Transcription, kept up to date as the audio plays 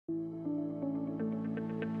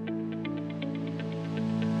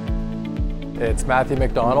It's Matthew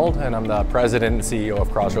McDonald, and I'm the President and CEO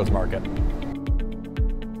of Crossroads Market.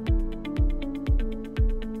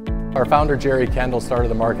 Our founder, Jerry Kendall, started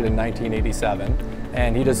the market in 1987,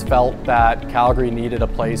 and he just felt that Calgary needed a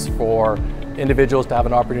place for individuals to have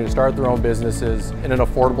an opportunity to start their own businesses in an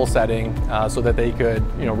affordable setting so that they could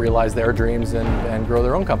realize their dreams and grow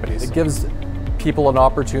their own companies. It gives people an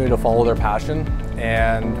opportunity to follow their passion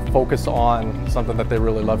and focus on something that they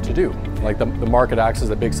really love to do. Like the market acts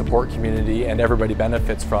as a big support community, and everybody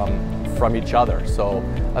benefits from each other. So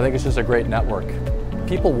I think it's just a great network.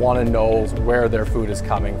 People want to know where their food is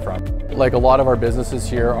coming from. Like a lot of our businesses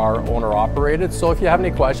here are owner operated, so if you have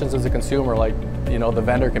any questions as a consumer, like the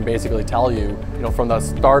vendor can basically tell you, from the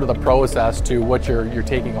start of the process to what you're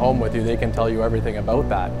taking home with you, they can tell you everything about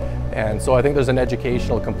that. And so I think there's an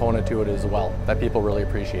educational component to it as well that people really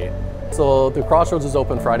appreciate. So the Crossroads is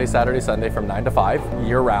open Friday, Saturday, Sunday from 9 to 5,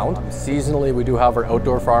 year round. Seasonally, we do have our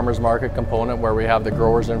outdoor farmers market component where we have the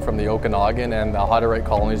growers in from the Okanagan and the Hutterite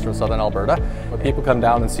colonies from southern Alberta. When people come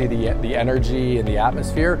down and see the energy and the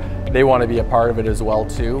atmosphere, they want to be a part of it as well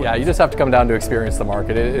too. Yeah, you just have to come down to experience the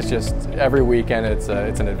market. It's just every weekend it's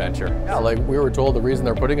an adventure. Yeah, like we were told, the reason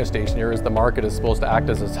they're putting a station here is the market is supposed to act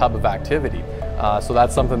as a hub of activity. So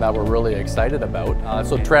that's something that we're really excited about.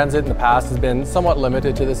 So transit in the past has been somewhat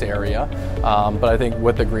limited to this area, but I think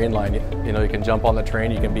with the Green Line, you can jump on the train,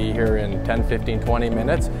 you can be here in 10, 15, 20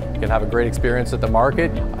 minutes, you can have a great experience at the market.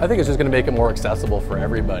 I think it's just going to make it more accessible for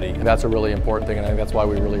everybody. And that's a really important thing, and I think that's why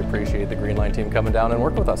we really appreciate the Green Line team coming down and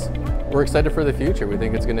working with us. We're excited for the future. We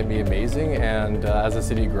think it's going to be amazing, and as the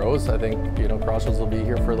city grows, I think Crossroads will be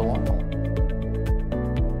here for the long haul.